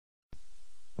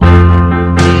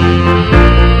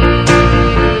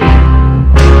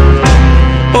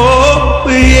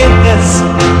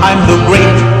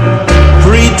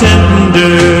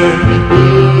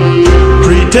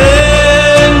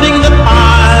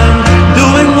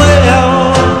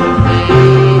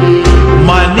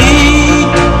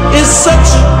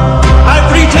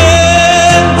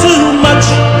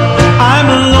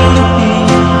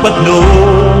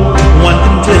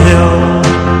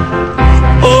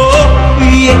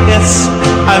yes,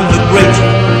 I'm the great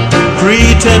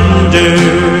pretender,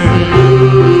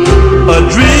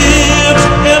 adrift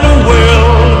in a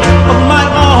world of my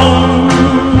own.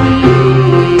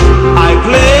 I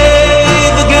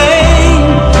play the game,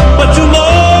 but to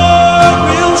more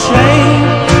real shame,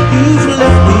 you've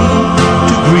left me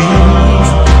to grieve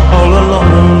all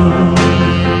alone.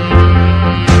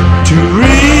 Too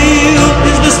real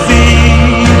is this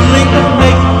feeling of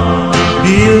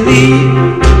make-believe.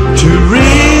 Too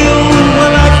real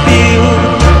when I feel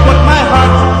what my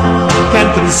heart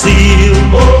can't conceal.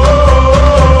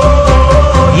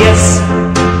 Yes,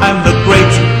 I'm the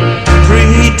great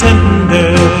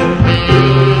pretender,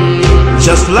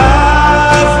 just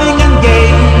laughing and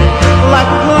gay like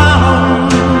a clown.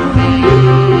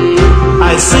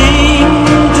 I seem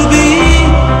to be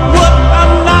what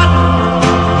I'm not.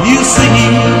 You see,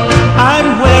 I'm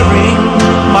wearing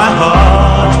my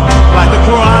heart like a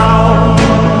crown,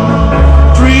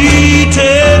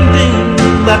 pretending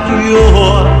that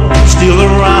you're still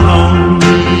around.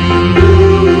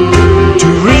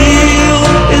 Too real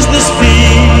is this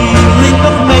feeling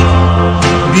of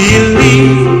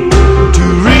make-believe.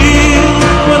 Too real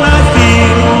when I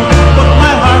feel what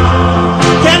my heart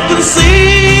can't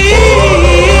conceal.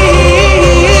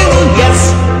 Yes,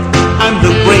 I'm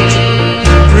the great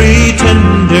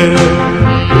pretender,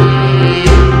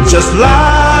 just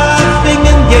laughing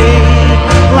and gay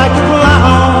like a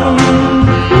clown.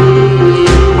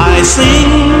 I seem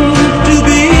to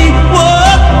be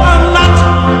what I'm not.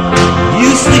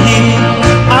 You see,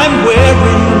 I'm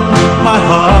wearing my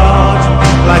heart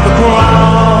like a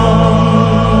crown,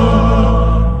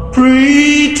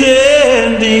 pretending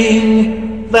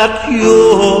that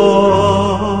you're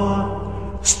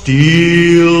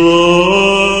still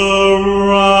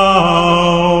around.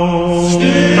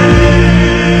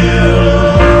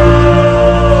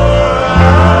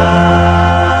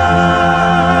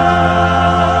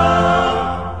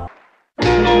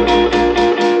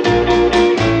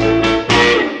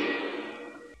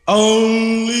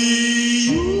 Only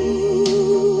you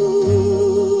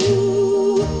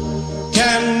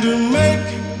can make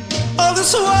all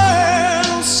this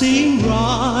world seem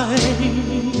right.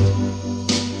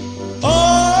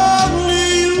 Only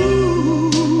you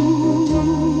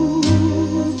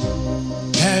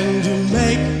can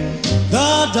make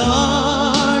the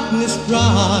darkness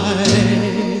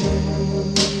bright.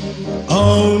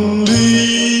 Only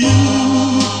you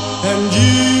and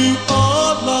you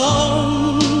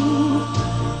alone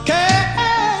can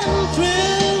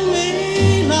thrill me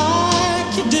like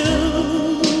you do,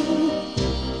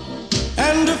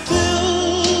 and to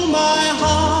fill my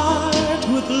heart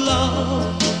with love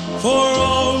for